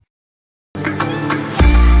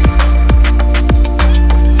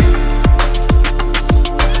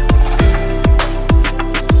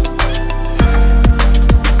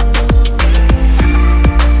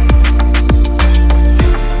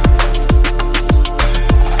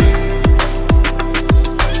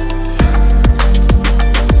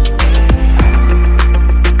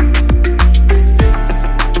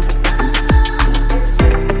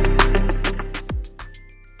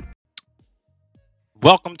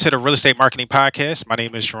to the Real Estate Marketing Podcast. My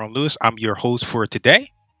name is Jerome Lewis. I'm your host for today.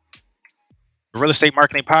 The Real Estate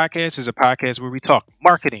Marketing Podcast is a podcast where we talk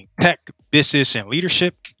marketing, tech, business, and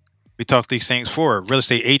leadership. We talk these things for real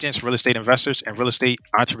estate agents, real estate investors, and real estate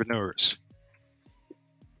entrepreneurs.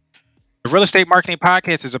 The Real Estate Marketing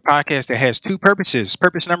Podcast is a podcast that has two purposes.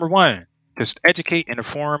 Purpose number one, to educate and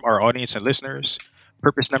inform our audience and listeners.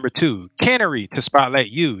 Purpose number two, Kannary, to spotlight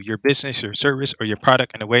you, your business, your service, or your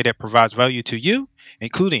product in a way that provides value to you,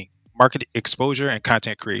 including market exposure and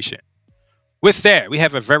content creation. With that, we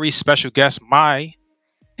have a very special guest, my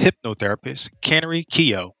hypnotherapist, Kannary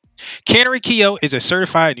Keogh. Kannary Keogh is a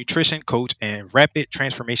certified nutrition coach and rapid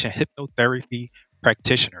transformation hypnotherapy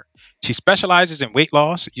practitioner. She specializes in weight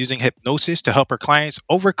loss using hypnosis to help her clients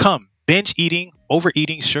overcome binge eating,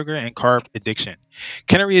 overeating, sugar, and carb addiction.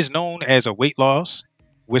 Kannary is known as a weight loss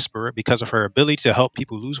whisperer because of her ability to help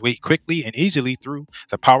people lose weight quickly and easily through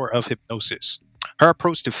the power of hypnosis. Her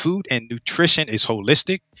approach to food and nutrition is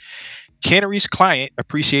holistic. Cannary's client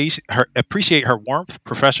appreciate her warmth,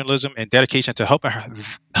 professionalism, and dedication to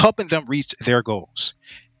helping them reach their goals.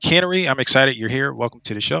 Kannary, I'm excited you're here. Welcome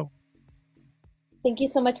to the show. Thank you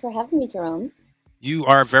so much for having me, Jerome. You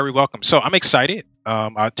are very welcome. So I'm excited.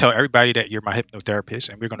 I'll tell everybody that you're my hypnotherapist,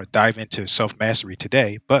 and we're going to dive into self mastery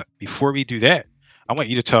today. But before we do that, I want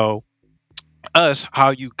you to tell us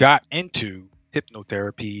how you got into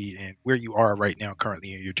hypnotherapy and where you are right now,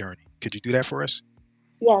 currently in your journey. Could you do that for us?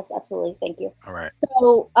 Yes, absolutely. Thank you. All right.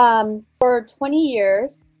 So, for 20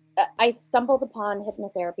 years, I stumbled upon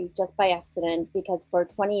hypnotherapy just by accident because for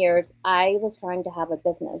 20 years, I was trying to have a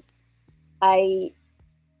business. I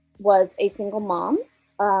was a single mom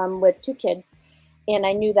with two kids, and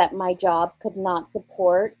I knew that my job could not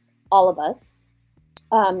support all of us.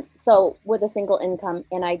 So, with a single income,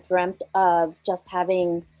 and I dreamt of just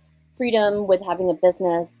having freedom with having a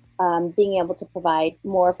business, being able to provide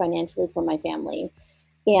more financially for my family.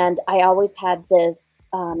 And I always had this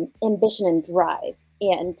ambition and drive.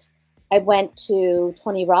 And I went to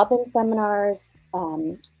Tony Robbins seminars.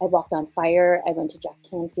 I walked on fire. I went to Jack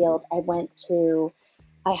Canfield.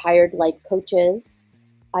 I hired life coaches.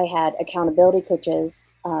 I had accountability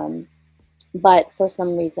coaches. But for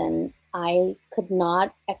some reason, I could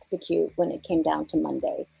not execute when it came down to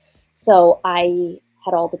Monday. So I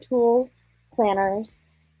had all the tools, planners,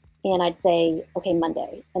 and I'd say, okay,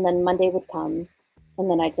 Monday. And then Monday would come,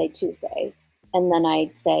 and then I'd say Tuesday. And then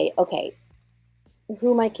I'd say, okay,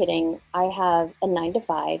 who am I kidding? I have a 9 to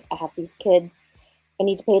 5. I have these kids. I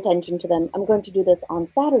need to pay attention to them. I'm going to do this on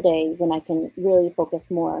Saturday when I can really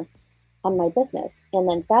focus more on my business. And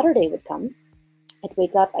then Saturday would come. I'd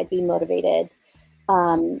wake up, I'd be motivated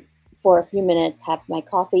for a few minutes, have my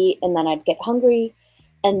coffee, and then I'd get hungry.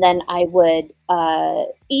 And then I would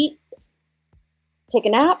eat, take a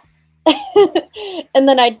nap, and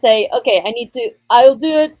then I'd say, okay, I'll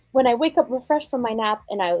do it when I wake up refreshed from my nap,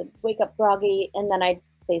 and I would wake up groggy, and then I'd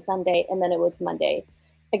say Sunday, and then it was Monday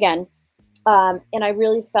again. And I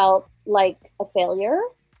really felt like a failure.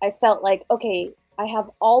 I felt like, okay, I have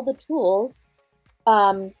all the tools.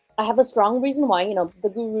 I have a strong reason why, the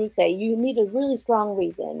gurus say you need a really strong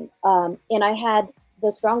reason. And I had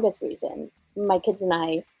the strongest reason. My kids and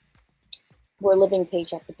I were living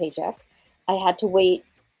paycheck to paycheck. I had to wait,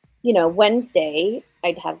 Wednesday,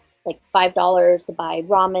 I'd have like $5 to buy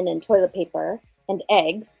ramen and toilet paper and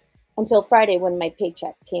eggs until Friday when my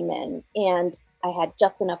paycheck came in. And I had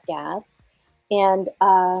just enough gas. And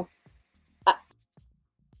I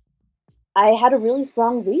had a really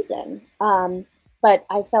strong reason. But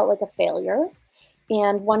I felt like a failure.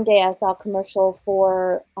 And one day I saw a commercial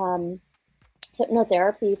for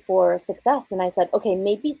hypnotherapy for success. And I said, okay,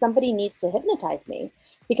 maybe somebody needs to hypnotize me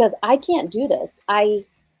because I can't do this. I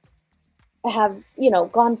have,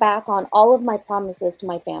 gone back on all of my promises to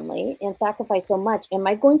my family and sacrificed so much. Am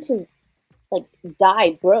I going to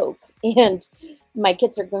die broke? And my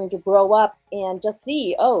kids are going to grow up and just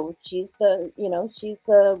see, oh, she's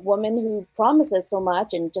the woman who promises so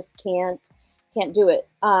much and just can't do it.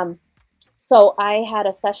 So I had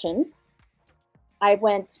a session. I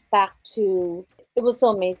went back to, it was so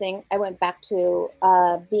amazing. I went back to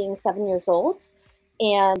being 7 years old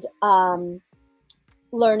and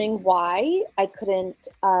learning why I couldn't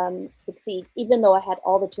succeed, even though I had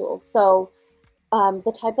all the tools. So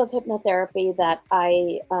the type of hypnotherapy that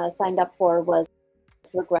I signed up for was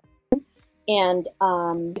regression. And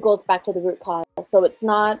it goes back to the root cause. So it's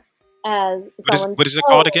not as What is it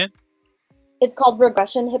called again? It's called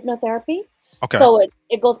regression hypnotherapy. Okay. So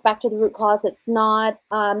it goes back to the root cause. It's not,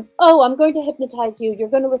 oh, I'm going to hypnotize you. You're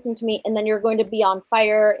going to listen to me, and then you're going to be on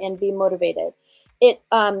fire and be motivated. It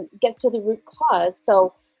gets to the root cause.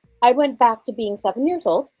 So I went back to being 7 years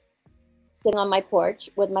old, sitting on my porch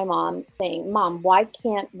with my mom saying, Mom, why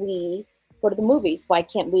can't we go to the movies? Why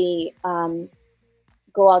can't we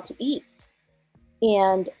go out to eat?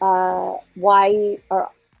 And why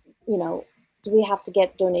are, you know, do we have to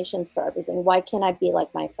get donations for everything? Why can't I be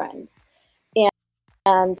like my friends?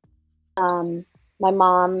 And my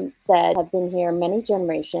mom said, have been here many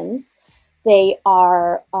generations. They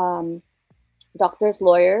are doctors,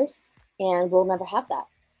 lawyers, and we'll never have that.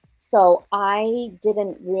 So I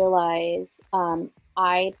didn't realize,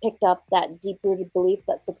 I picked up that deep rooted belief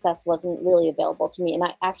that success wasn't really available to me. And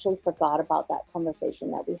I actually forgot about that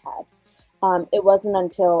conversation that we had. It wasn't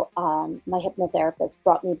until my hypnotherapist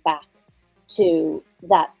brought me back to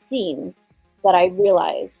that scene that I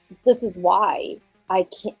realized this is why I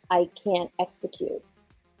can't execute.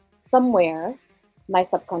 Somewhere my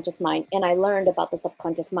subconscious mind, and I learned about the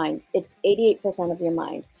subconscious mind. It's 88% of your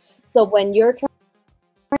mind. So when you're trying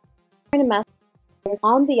to master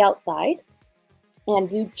on the outside and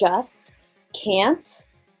you just can't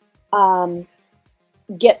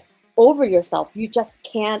get over yourself, you just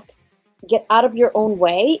can't get out of your own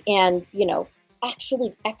way and,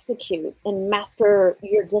 actually execute and master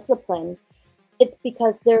your discipline, it's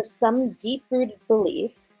because there's some deep rooted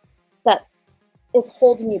belief that is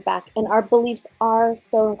holding you back. And our beliefs are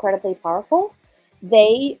so incredibly powerful.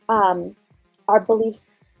 Our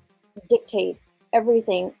beliefs dictate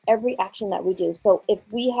everything, every action that we do. So if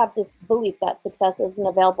we have this belief that success isn't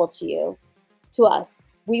available to us,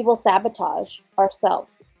 we will sabotage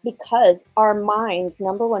ourselves because our mind's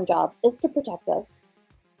number one job is to protect us,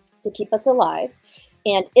 to keep us alive,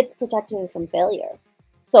 and it's protecting you from failure.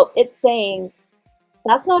 So it's saying,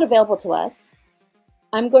 that's not available to us.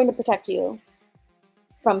 I'm going to protect you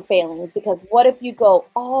from failing, because what if you go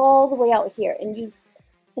all the way out here and you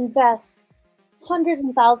invest hundreds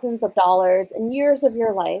and thousands of dollars and years of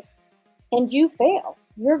your life and you fail?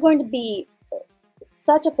 You're going to be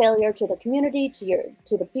such a failure to the community,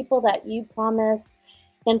 to the people that you promised.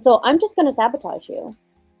 And so I'm just going to sabotage you,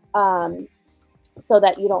 so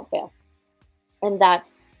that you don't fail. And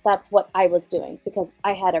that's what I was doing, because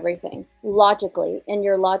I had everything logically, and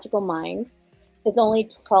your logical mind is only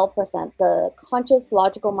 12%. The conscious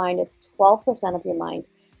logical mind is 12% of your mind.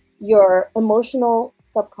 Your emotional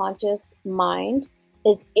subconscious mind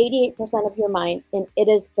is 88% of your mind, and it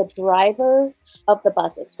is the driver of the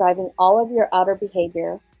bus. It's driving all of your outer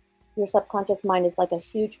behavior. Your subconscious mind is like a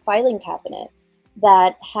huge filing cabinet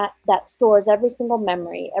that stores every single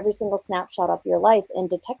memory, every single snapshot of your life. And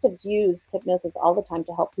detectives use hypnosis all the time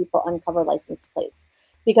to help people uncover license plates,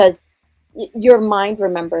 because your mind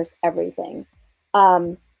remembers everything.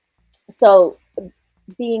 Um, so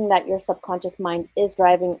being that your subconscious mind is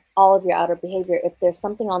driving all of your outer behavior, if there's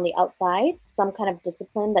something on the outside, some kind of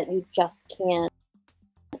discipline that you just can't,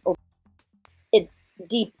 it's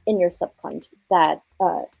deep in your subconscious that,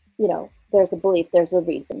 there's a belief, there's a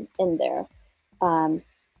reason in there. Um,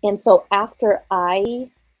 and so after I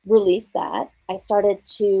released that, I started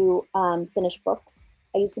to finish books.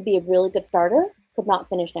 I used to be a really good starter, could not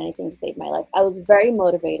finish anything to save my life. I was very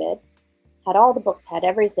motivated, had all the books, had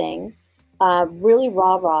everything, really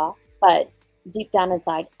raw, but deep down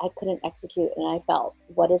inside, I couldn't execute. And I felt,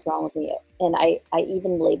 what is wrong with me? And I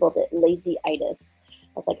even labeled it lazy-itis.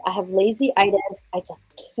 I was like, I have lazy-itis. I just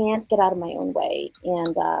can't get out of my own way.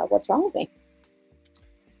 And what's wrong with me?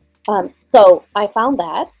 So I found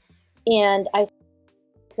that, and I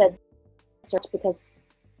said, search, because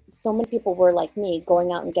so many people were like me,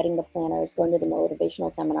 going out and getting the planners, going to the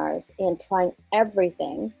motivational seminars, and trying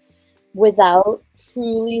everything without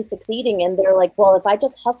truly succeeding. And they're like, well, if I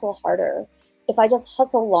just hustle harder, if I just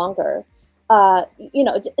hustle longer,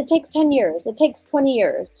 it takes 10 years, it takes 20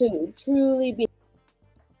 years to truly be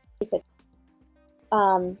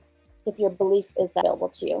successful. If your belief is that available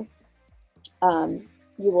to you,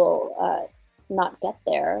 you will not get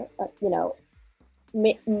there.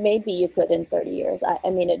 Maybe you could in 30 years. I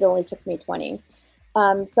mean, it only took me 20.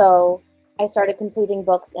 So I started completing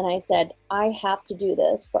books, and I said, I have to do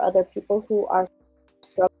this for other people who are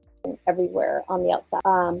struggling everywhere on the outside,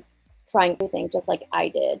 trying everything just like I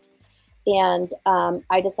did. And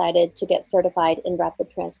I decided to get certified in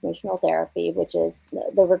rapid transformational therapy, which is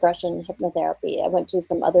the regression hypnotherapy. I went to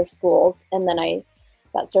some other schools, and then I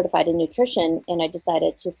got certified in nutrition, and I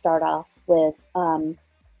decided to start off with a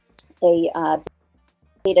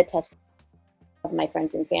beta test of my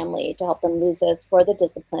friends and family to help them lose this for the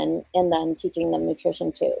discipline, and then teaching them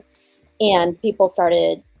nutrition too. And people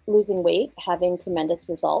started losing weight, having tremendous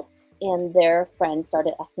results, and their friends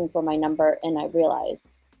started asking for my number, and I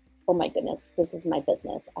realized, oh my goodness, this is my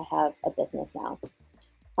business. I have a business now.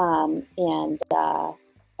 And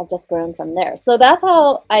I've just grown from there. So that's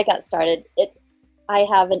how I got started. I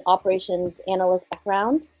have an operations analyst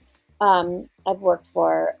background. I've worked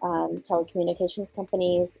for telecommunications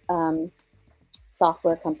companies,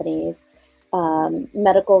 software companies,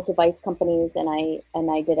 medical device companies, and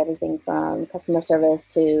I did everything from customer service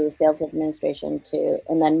to sales administration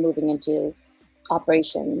and then moving into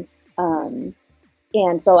operations.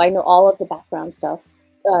 And so I know all of the background stuff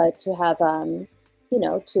to have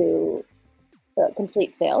to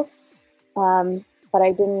complete sales. But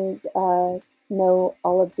I didn't know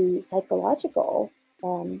all of the psychological.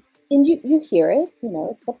 And you hear it,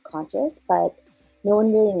 it's subconscious, but no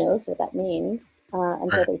one really knows what that means until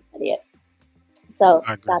Right. they study it. So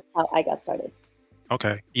I agree. that's how I got started.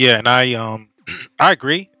 Okay. Yeah, and I I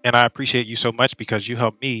agree, and I appreciate you so much because you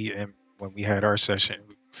helped me, and when we had our session,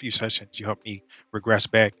 a few sessions, you helped me regress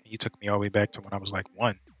back. You took me all the way back to when I was like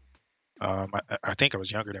one. I think I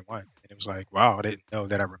was younger than one, and it was like, wow, I didn't know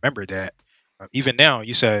that I remembered that. Even now,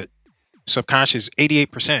 you said subconscious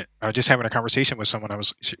 88%. I was just having a conversation with someone.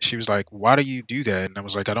 She was like, why do you do that? And I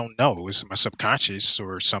was like, I don't know. It's my subconscious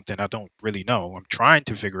or something. I don't really know. I'm trying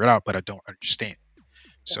to figure it out, but I don't understand.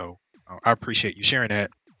 Yes. So I appreciate you sharing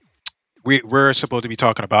that. We're supposed to be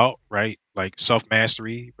talking about, right, like self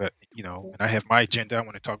mastery, but and I have my agenda. I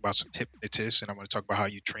want to talk about some hypnotists, and I want to talk about how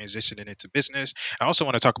you transition it into business. I also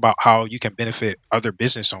want to talk about how you can benefit other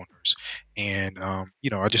business owners, and I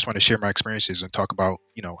just want to share my experiences and talk about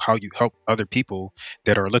how you help other people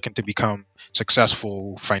that are looking to become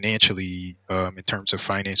successful financially, in terms of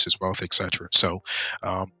finances, wealth, etc. So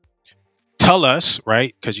um, tell us,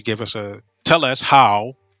 right? Because you give us a tell us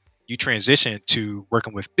how you transition to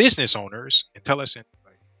working with business owners, and tell us in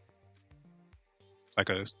like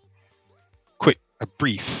a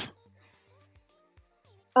brief.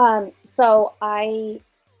 So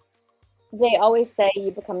they always say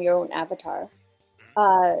you become your own avatar.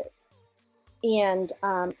 Uh, and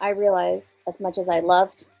I realized as much as I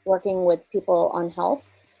loved working with people on health,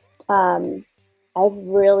 um, I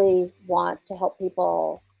really want to help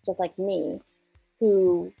people just like me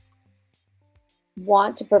who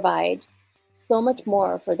want to provide so much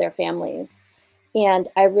more for their families. And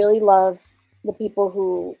I really love the people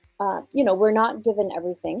who, we're not given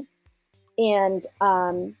everything. And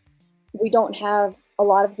we don't have a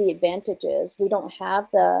lot of the advantages. We don't have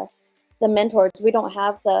the mentors. We don't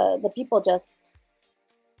have the people just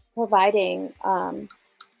providing kind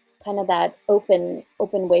of that open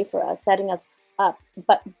way for us, setting us up.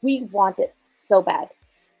 But we want it so bad.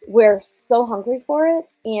 We're so hungry for it,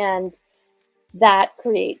 and that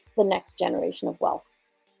creates the next generation of wealth.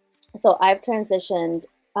 So I've transitioned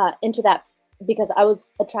into that because I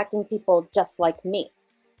was attracting people just like me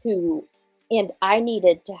who, and I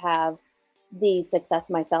needed to have the success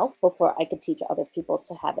myself before I could teach other people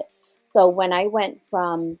to have it. So when I went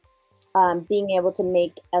from being able to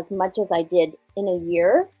make as much as I did in a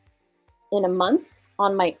year, in a month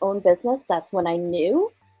on my own business, that's when I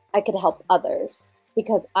knew I could help others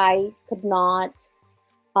because I could not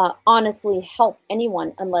honestly help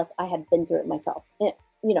anyone unless I had been through it myself.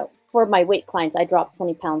 For my weight clients, I dropped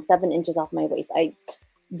 20 pounds, 7 inches off my waist. I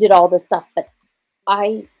did all this stuff, but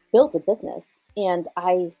I built a business and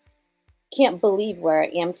I can't believe where I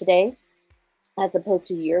am today as opposed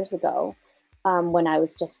to years ago when I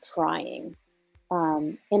was just trying.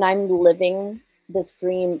 And I'm living this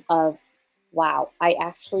dream of, wow, I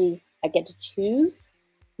get to choose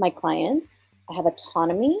my clients. I have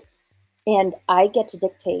autonomy and I get to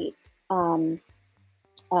dictate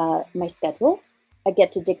my schedule. I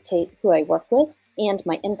get to dictate who I work with and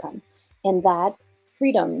my income. And that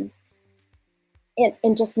freedom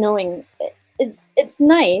and just knowing it's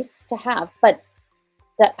nice to have, but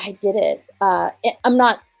that I did it. I'm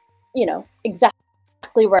not,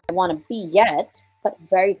 exactly where I want to be yet, but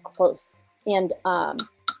very close. And I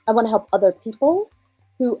want to help other people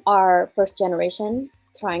who are first generation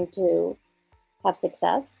trying to have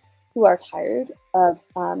success, who are tired of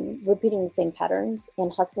repeating the same patterns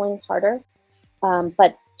and hustling harder.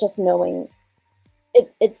 But just knowing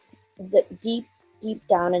it's the deep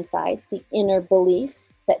down inside, the inner belief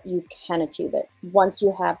that you can achieve it. Once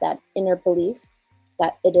you have that inner belief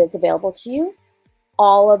that it is available to you,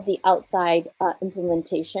 all of the outside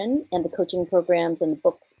implementation and the coaching programs and the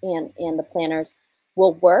books and the planners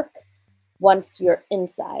will work once your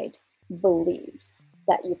inside believes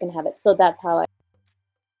that you can have it. So that's how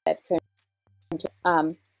I've trained.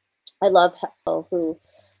 I love people who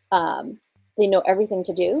they know everything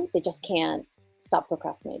to do, they just can't stop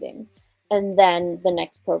procrastinating. And then the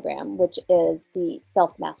next program, which is the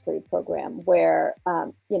self mastery program, where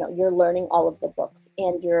you're learning all of the books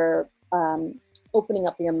and you're opening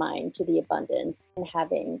up your mind to the abundance and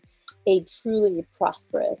having a truly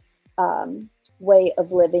prosperous way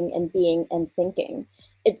of living and being and thinking.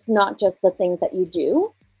 It's not just the things that you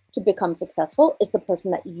do to become successful, it's the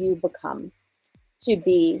person that you become to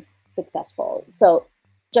be successful. So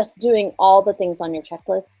just doing all the things on your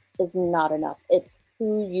checklist is not enough. It's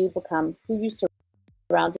who you become, who you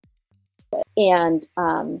surround. And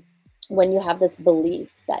when you have this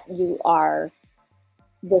belief that you are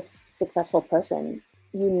this successful person,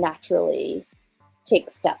 you naturally take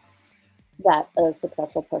steps that a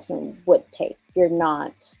successful person would take. You're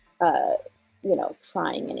not,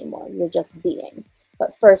 trying anymore. You're just being.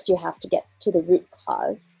 But first, you have to get to the root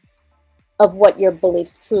cause of what your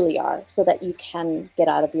beliefs truly are so that you can get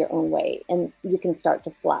out of your own way and you can start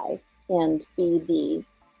to fly and be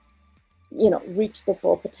reach the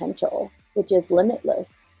full potential, which is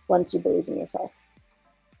limitless once you believe in yourself.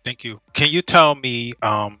 Thank you. Can you tell me,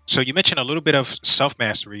 so you mentioned a little bit of self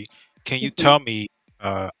mastery. Can you Mhm. tell me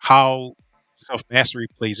how self mastery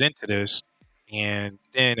plays into this? And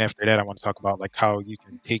then after that, I want to talk about like how you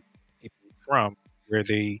can take people from where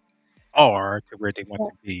they are to where they want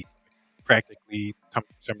Yeah. to be, practically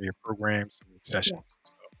some of your programs, some of your sessions. Yeah.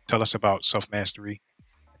 So tell us about self mastery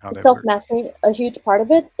and how that Self works. mastery, a huge part of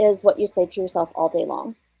it is what you say to yourself all day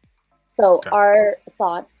long. So Okay. our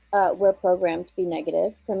thoughts were programmed to be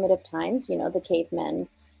negative. Primitive times, the cavemen,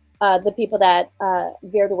 the people that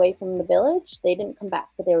veered away from the village, they didn't come back,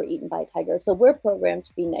 but they were eaten by a tiger. So we're programmed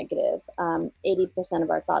to be negative. 80% of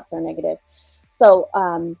our thoughts are negative. So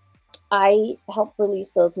I help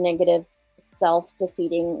release those negative,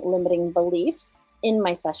 self-defeating, limiting beliefs in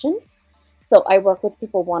my sessions. So I work with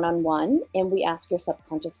people one on one, and we ask your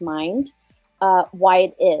subconscious mind why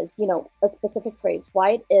it is, a specific phrase,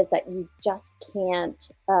 why it is that you just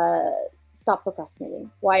can't stop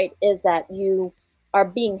procrastinating, why it is that you are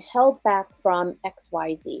being held back from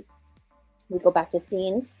XYZ. We go back to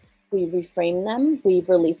scenes, we reframe them, we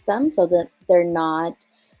release them so that they're not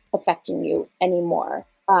affecting you anymore.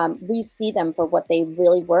 We see them for what they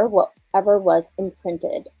really were, whatever was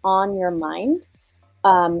imprinted on your mind.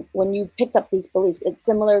 When you picked up these beliefs, it's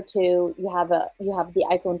similar to you have the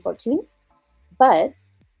iPhone 14, but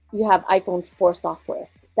you have iPhone 4 software.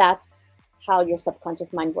 That's how your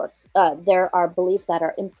subconscious mind works. There are beliefs that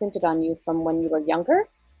are imprinted on you from when you were younger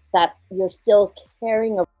that you're still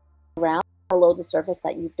carrying around below the surface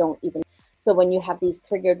that you don't even. So when you have these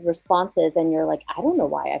triggered responses and you're like, I don't know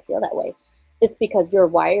why I feel that way, it's because your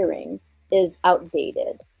wiring is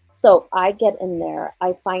outdated. So I get in there,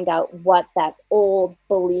 I find out what that old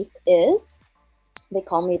belief is. They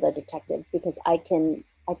call me the detective because I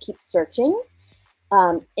keep searching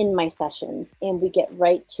in my sessions, and we get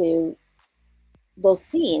right to those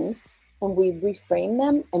scenes and we reframe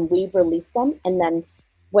them and we release them. And then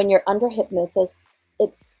when you're under hypnosis,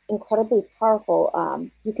 it's incredibly powerful.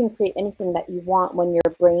 You can create anything that you want when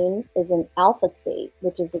your brain is in alpha state,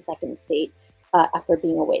 which is the second state after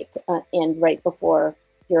being awake and right before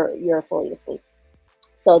you're fully asleep.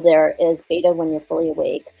 So there is beta when you're fully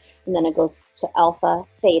awake, and then it goes to alpha,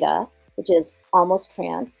 theta, which is almost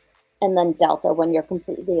trance, and then delta when you're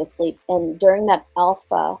completely asleep. And during that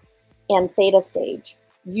alpha and theta stage,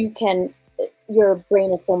 your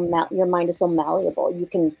brain is your mind is so malleable. You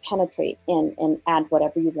can penetrate and add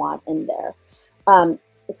whatever you want in there. Um,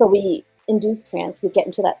 so we induce trance. We get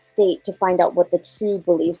into that state to find out what the true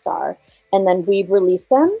beliefs are, and then we release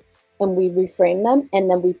them and we reframe them, and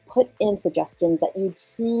then we put in suggestions that you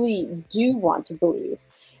truly do want to believe.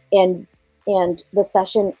 And and the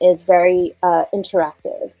session is very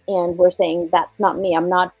interactive, and we're saying that's not me. I'm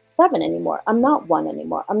not 7 anymore, I'm not 1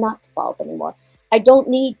 anymore, I'm not 12 anymore. I don't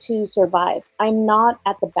need to survive. I'm not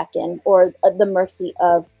at the beckon or the mercy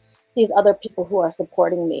of these other people who are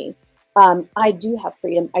supporting me. I do have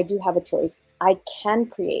freedom, I do have a choice, I can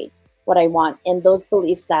create what I want. And those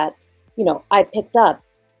beliefs that I picked up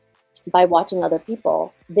by watching other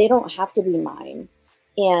people, they don't have to be mine.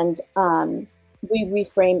 And we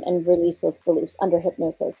reframe and release those beliefs under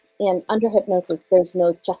hypnosis. And under hypnosis, there's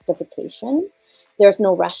no justification, there's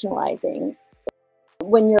no rationalizing.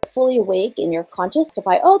 When you're fully awake and you're conscious to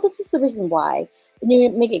find, oh, this is the reason why, and you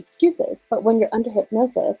make excuses. But when you're under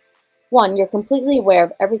hypnosis, one, you're completely aware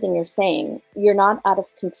of everything you're saying. You're not out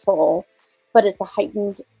of control, but it's a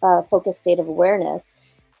heightened, focused state of awareness.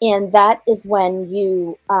 And that is when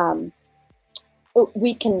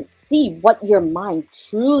we can see what your mind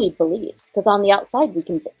truly believes, because on the outside we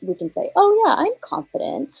can say, oh yeah, I'm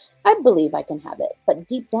confident, I believe I can have it, but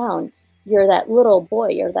deep down you're that little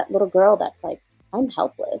boy or that little girl that's like, I'm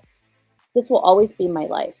helpless, this will always be my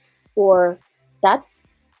life, or that's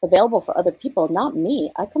available for other people, not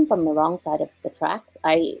me. I come from the wrong side of the tracks.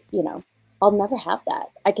 I'll never have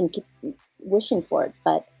that. I can keep wishing for it,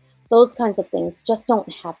 but those kinds of things just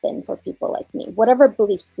don't happen for people like me. Whatever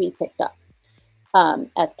beliefs we picked up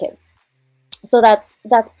as kids. So that's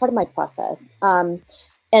part of my process. And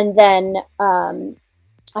then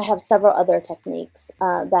I have several other techniques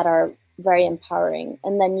that are very empowering.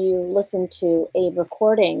 And then you listen to a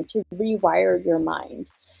recording to rewire your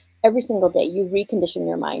mind. Every single day, you recondition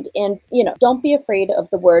your mind. And, don't be afraid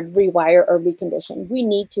of the word rewire or recondition. We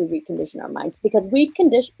need to recondition our minds because we've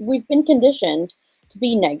been conditioned to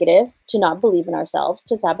be negative, to not believe in ourselves,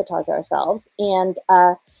 to sabotage ourselves. And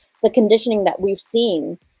the conditioning that we've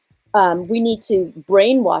seen, we need to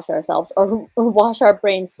brainwash ourselves or wash our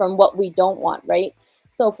brains from what we don't want, right?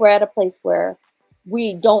 So if we're at a place where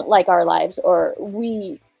we don't like our lives or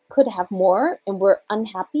we could have more and we're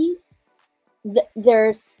unhappy,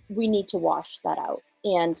 we need to wash that out.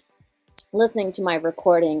 And listening to my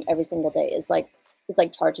recording every single day is like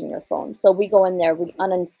charging your phone. So we go in there, we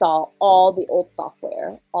uninstall all the old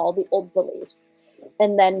software, all the old beliefs,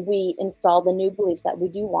 and then we install the new beliefs that we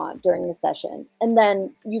do want during the session. And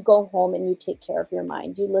then you go home and you take care of your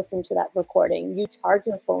mind. You listen to that recording, you charge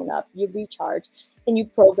your phone up, you recharge, and you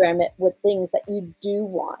program it with things that you do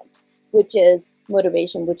want, which is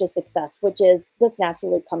motivation, which is success, which is this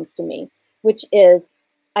naturally comes to me, which is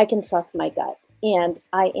I can trust my gut and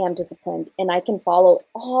I am disciplined and I can follow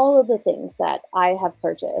all of the things that I have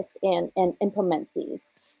purchased and implement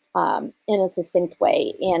these in a succinct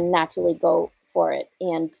way and naturally go for it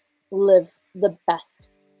and live the best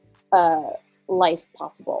life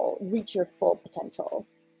possible, reach your full potential,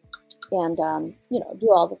 and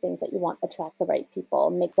do all the things that you want, attract the right people,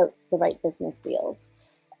 make the right business deals.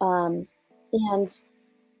 And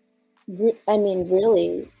I mean,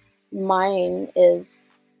 really, mine is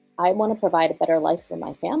I want to provide a better life for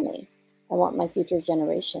my family. I want my future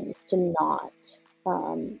generations to not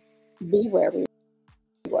be where we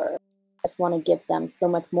were. I just want to give them so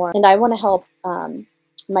much more. And I want to help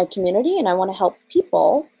my community and I want to help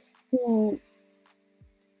people who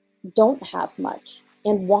don't have much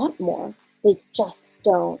and want more. They just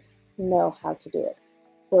don't know how to do it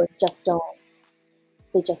or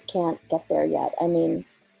they just can't get there yet. I mean,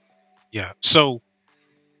 Yeah. So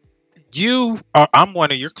I'm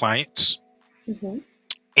one of your clients, mm-hmm,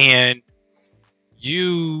 and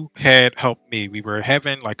you had helped me. We were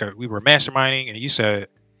masterminding, and you said,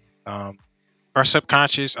 our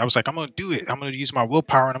subconscious. I was like, I'm gonna do it. I'm gonna use my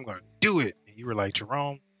willpower, and I'm gonna do it. And you were like,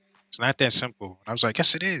 Jerome, it's not that simple. And I was like,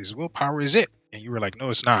 yes, it is. Willpower is it. And you were like, no,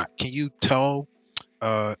 it's not. Can you tell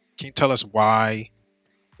us why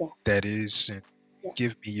yeah, that is, and yeah.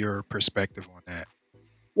 give me your perspective on that?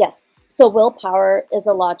 Yes. So willpower is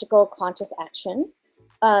a logical, conscious action.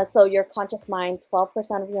 So your conscious mind,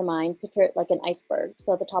 12% of your mind, picture it like an iceberg.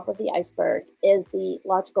 So the top of the iceberg is the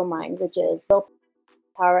logical mind, which is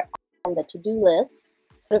willpower and the to-do list,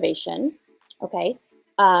 motivation. Okay.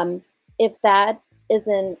 Um, if that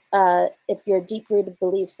isn't, if your deep-rooted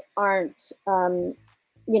beliefs aren't,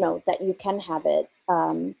 that you can have it,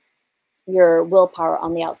 your willpower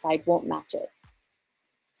on the outside won't match it.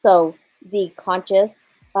 So the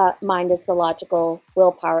conscious mind is the logical,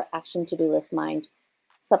 willpower, action, to do list mind.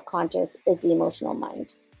 Subconscious is the emotional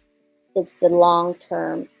mind. It's the long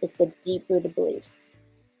term, it's the deep rooted beliefs.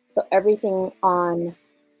 So everything on,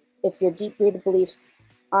 if your deep rooted beliefs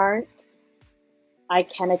aren't, I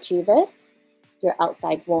can achieve it, your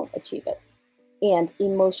outside won't achieve it. And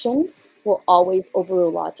emotions will always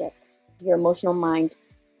overrule logic. Your emotional mind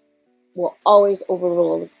will always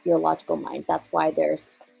overrule your logical mind. That's why there's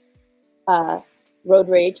road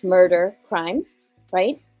rage, murder, crime,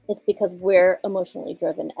 right? It's because we're emotionally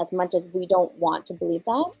driven. As much as we don't want to believe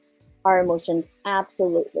that, our emotions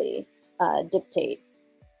absolutely dictate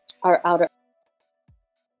our outer.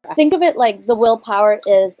 Think of it like the willpower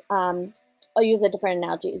is, I'll use a different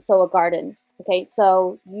analogy. So, a garden. Okay,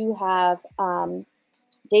 so you have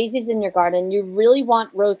daisies in your garden. You really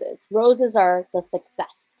want roses. Roses are the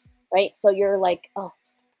success, right? So, you're like, oh,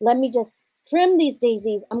 let me just trim these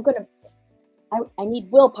daisies. I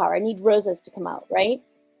need willpower. I need roses to come out, right?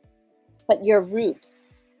 But your roots,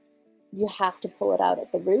 you have to pull it out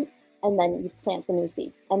at the root and then you plant the new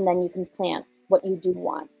seeds and then you can plant what you do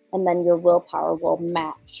want. And then your willpower will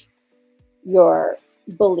match your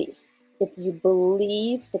beliefs. If you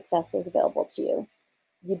believe success is available to you,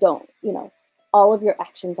 you don't, all of your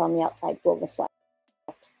actions on the outside will reflect.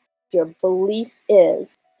 Your belief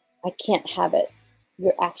is, I can't have it.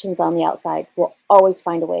 Your actions on the outside will always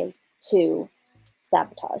find a way to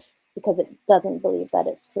sabotage because it doesn't believe that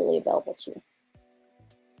it's truly available to you.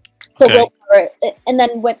 So Okay. willpower, and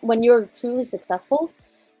then when you're truly successful,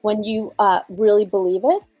 when you really believe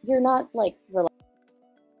it, you're not like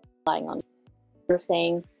relying on. You're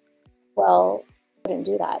saying, well, I couldn't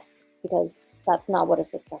do that because that's not what a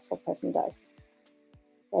successful person does,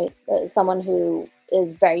 right? Someone who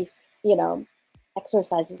is very, you know,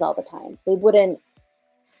 exercises all the time, they wouldn't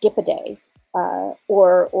skip a day,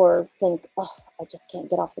 or think, oh, I just can't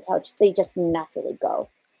get off the couch. They just naturally go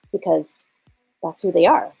because that's who they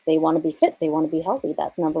are. They want to be fit. They want to be healthy.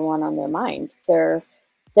 That's number one on their mind. They're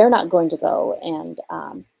not going to go and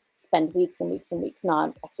spend weeks and weeks and weeks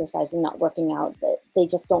not exercising, not working out. They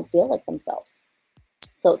just don't feel like themselves.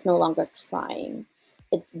 So it's no longer trying,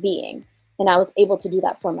 it's being. And I was able to do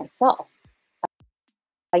that for myself.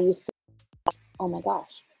 I used to, oh my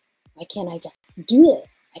gosh, why can't I just do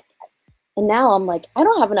this? And now I'm like, I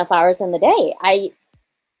don't have enough hours in the day.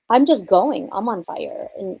 I'm just going. I'm on fire,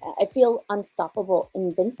 and I feel unstoppable,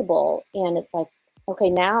 invincible. And it's like, okay,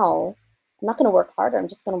 now I'm not going to work harder. I'm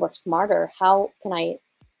just going to work smarter. How can I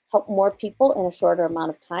help more people in a shorter amount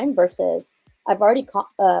of time? Versus I've already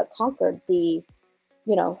conquered the,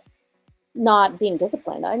 you know, not being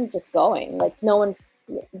disciplined. I'm just going. Like no one's.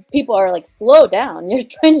 People are like, slow down. You're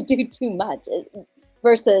trying to do too much.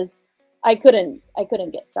 Versus I couldn't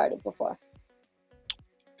get started before.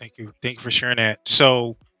 Thank you. Thank you for sharing that.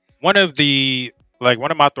 So one of the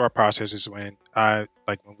one of my thought processes when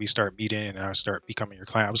we start meeting and I start becoming your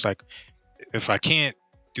client, I was like, if I can't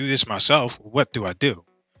do this myself, what do I do?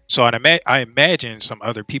 So I imagine some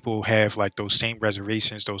other people have like those same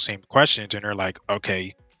reservations, those same questions, and they're like,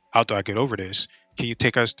 okay, how do I get over this? Can you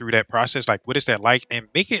take us through that process? Like, what is that like? And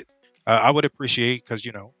make it. I would appreciate because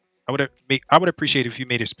I would appreciate if you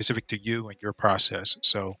made it specific to you and your process.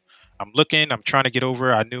 So I'm trying to get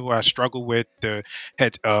over. I knew I struggled with the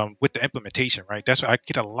implementation, right? That's why I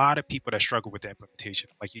get a lot of people that struggle with the implementation.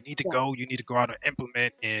 Like Yeah. you need to go out and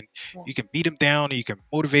implement, and Yeah. you can beat them down and you can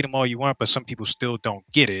motivate them all you want, but some people still don't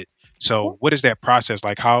get it. Yeah. So what is that process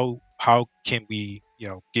like? How can we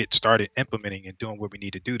get started implementing and doing what we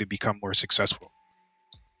need to do to become more successful?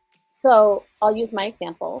 So I'll use my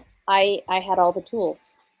example. I had all the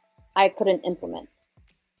tools. I couldn't implement.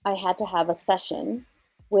 I had to have a session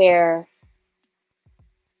where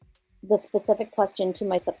the specific question to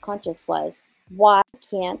my subconscious was, why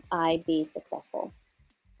can't I be successful?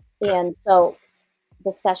 Okay. And so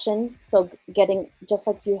the session, so getting just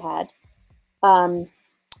like you had, um,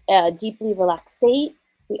 a deeply relaxed state,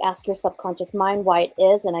 we ask your subconscious mind why it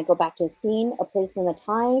is, and I go back to a scene, a place, and a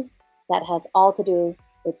time that has all to do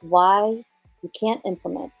with why you can't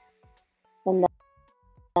implement. And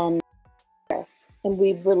then and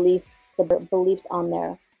we've released the beliefs on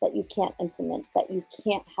there that you can't implement, that you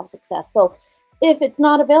can't have success. So if it's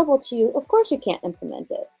not available to you, of course you can't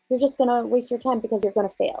implement it. You're just going to waste your time because you're going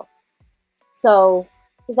to fail. So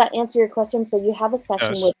does that answer your question? So you have a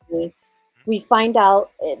session Yes. with me. We find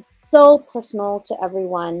out it's so personal to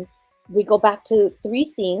everyone. We go back to 3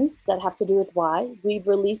 scenes that have to do with why. We've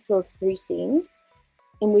released those 3 scenes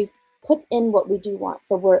and we put in what we do want.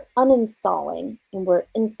 So we're uninstalling and we're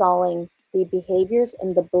installing the behaviors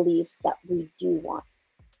and the beliefs that we do want.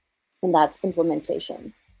 And that's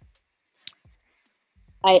implementation.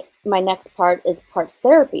 My next part is part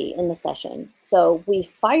therapy in the session. So we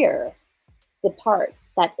fire the part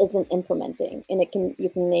that isn't implementing, and you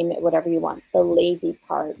can name it whatever you want: the lazy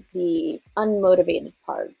part, the unmotivated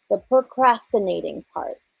part, the procrastinating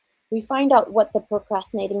part. We find out what the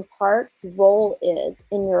procrastinating part's role is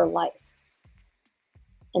in your life,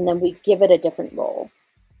 and then we give it a different role.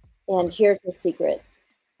 And here's the secret: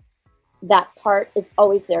 that part is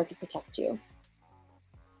always there to protect you.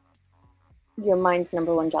 Your mind's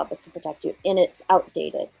number one job is to protect you, and it's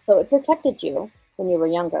outdated. So it protected you when you were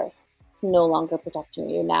younger. It's no longer protecting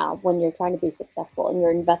you now when you're trying to be successful and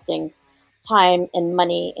you're investing time and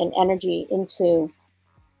money and energy into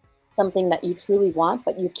something that you truly want,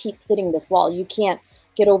 but you keep hitting this wall. You can't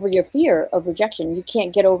get over your fear of rejection. You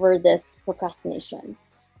can't get over this procrastination.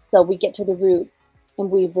 So we get to the root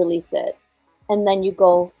and we release it. And then you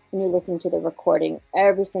go and you listen to the recording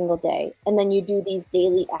every single day. And then you do these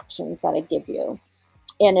daily actions that I give you.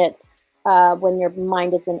 And it's when your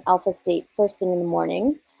mind is in alpha state first thing in the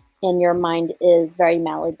morning and your mind is very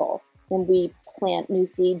malleable. And we plant new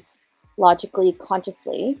seeds logically,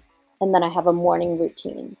 consciously. And then I have a morning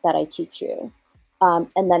routine that I teach you.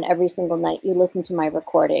 And then every single night you listen to my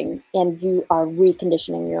recording and you are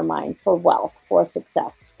reconditioning your mind for wealth, for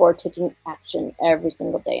success, for taking action every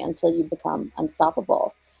single day until you become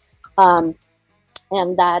unstoppable. Um,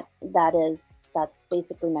 and that's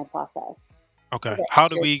basically my process. Does Okay. that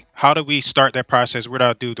answer your question? How do we start that process? What do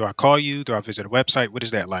I do? Do I call you? Do I visit a website? What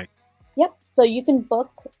is that like? Yep. So you can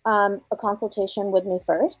book a consultation with me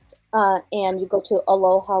first, and you go to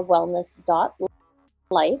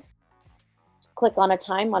alohawellness.life. Click on a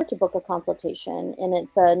time on to book a consultation, and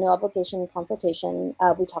it's a no obligation consultation.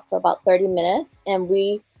 We talk for about 30 minutes, and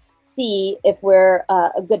we see if we're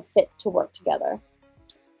a good fit to work together.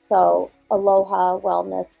 So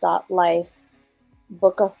alohawellness.life,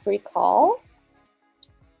 book a free call,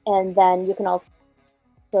 and then you can also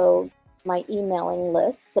my emailing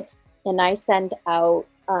list, and I send out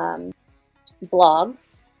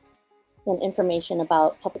blogs and information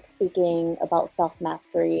about public speaking, about self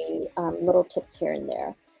mastery, little tips here and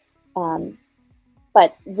there. Um,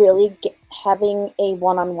 but really having a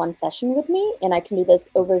one on one session with me, and I can do this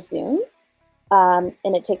over Zoom, and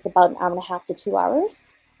it takes about an hour and a half to 2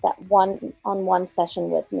 hours. That one on one session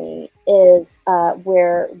with me is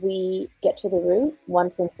where we get to the root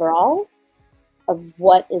once and for all of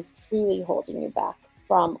what is truly holding you back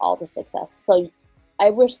from all the success. So I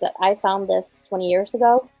wish that I found this 20 years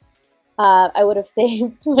ago. I would have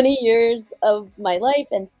saved 20 years of my life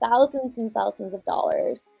and thousands of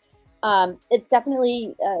dollars. It's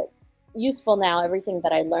definitely useful now, everything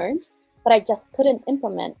that I learned, but I just couldn't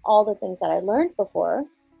implement all the things that I learned before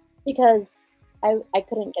because I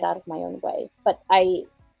couldn't get out of my own way. But in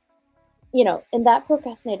that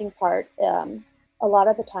procrastinating part, a lot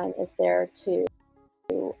of the time is there to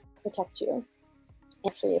protect you,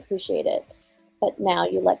 actually appreciate it. But now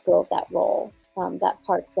you let go of that role. That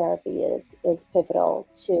parts therapy is pivotal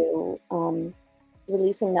to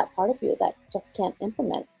releasing that part of you that just can't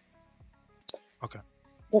implement. Okay.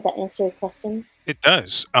 Does that answer your question? It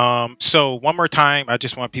does. So one more time, I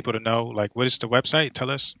just want people to know, like, what is the website? Tell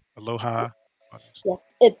us. Aloha. Yes,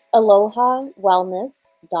 it's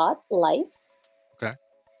alohawellness.life, Okay.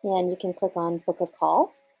 and you can click on book a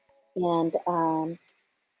call, and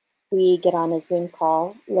we get on a Zoom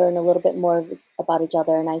call, learn a little bit more about each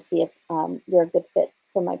other, and I see if you're a good fit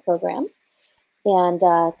for my program. And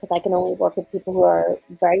because I can only work with people who are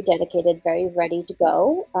very dedicated, very ready to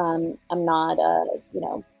go. I'm not,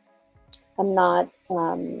 I'm not,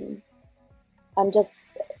 I'm just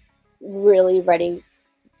really ready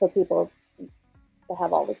for people to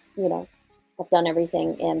have all the, have done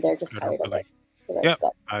everything and they're just tired of it. Willing. They're ready to Yep.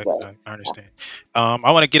 go. I, Willing. I, I Yeah. understand.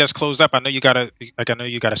 I want to get us closed up. I know you got a like. I know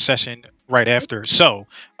you got a session right after. So,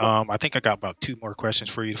 Yes. I think I got about two more questions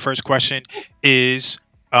for you. The first question is,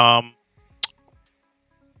 um,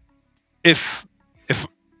 if if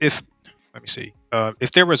if let me see.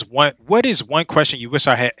 If there was one, what is one question you wish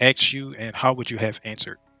I had asked you, and how would you have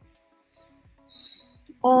answered?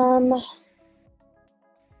 Um,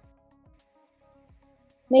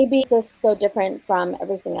 maybe this is so different from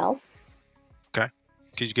everything else. Okay.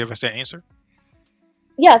 Could you give us that answer?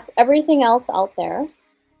 Yes, everything else out there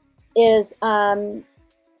is,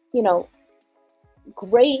 you know,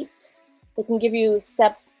 great. They can give you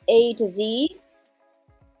steps A to Z,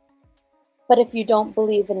 but if you don't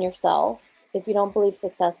believe in yourself, if you don't believe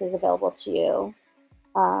success is available to you,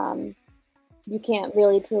 um, you can't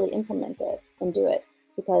really truly implement it and do it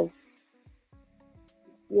because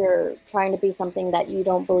you're trying to be something that you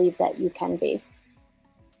don't believe that you can be.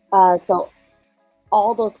 So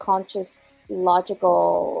all those conscious,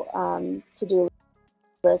 logical to-do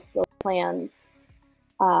lists, those plans,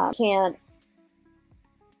 can't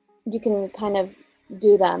you can kind of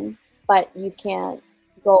do them, but you can't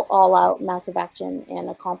go all out, massive action, and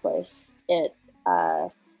accomplish it uh,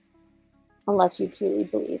 unless you truly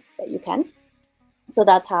believe that you can. So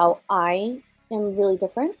that's how I am really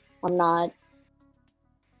different. I'm not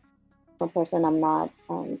a person. I'm not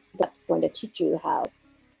that's going to teach you how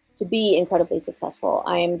to be incredibly successful.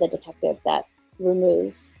 I am the detective that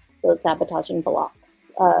removes those sabotaging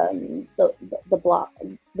blocks, the block,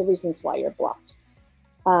 the reasons why you're blocked.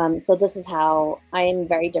 So this is how I am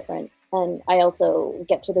very different, and I also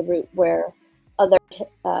get to the root where other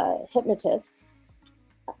hypnotists,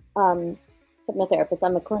 um, hypnotherapists.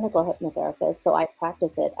 I'm a clinical hypnotherapist, so I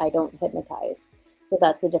practice it. I don't hypnotize. So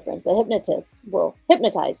that's the difference. The hypnotist will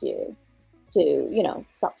hypnotize you to,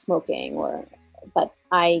 stop smoking, but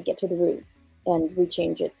I get to the root, and we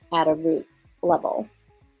change it at a root level.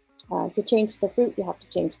 To change the fruit, you have to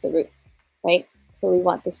change the root, right? So we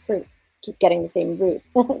want this fruit, keep getting the same root,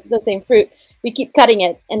 the same fruit. We keep cutting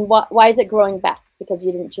it, and why is it growing back? Because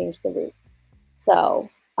you didn't change the root. So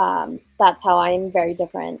that's how I'm very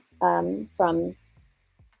different from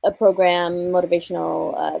a program,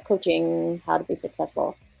 motivational coaching, how to be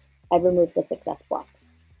successful. I've removed the success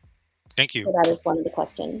blocks. Thank you. So that is one of the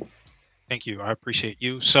questions. Thank you. I appreciate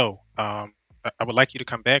you. So, I would like you to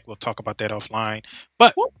come back. We'll talk about that offline.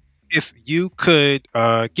 But Yeah. if you could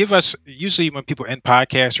give us, usually when people end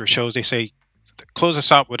podcasts or shows, they say, close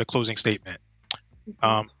us out with a closing statement.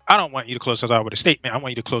 Mhm. I don't want you to close us out with a statement. I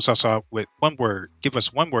want you to close us out with one word. Give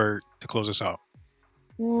us one word to close us out.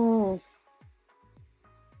 Mm,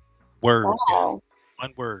 Word. wow.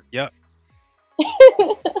 One word. Yep.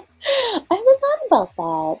 I haven't thought about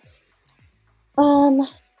that. Um,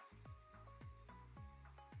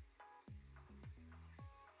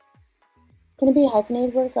 can it be a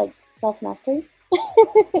hyphenated word like self mastery?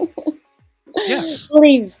 Yes.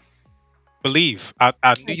 Believe. Believe.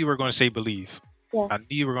 I knew you were going to say believe. Yeah. I knew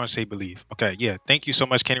you were going to say believe. Okay. Yeah. Thank you so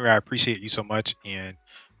much, Kenny. I appreciate you so much. And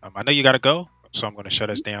I know you got to go. So I'm going to shut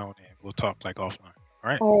us down and we'll talk like offline.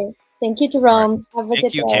 All right. All right. Thank you, All right. Jerome. Have a Thank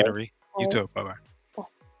good you, day. Kannary. You All too. Bye bye. right. Bye.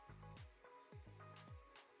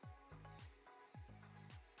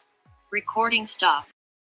 Recording stop.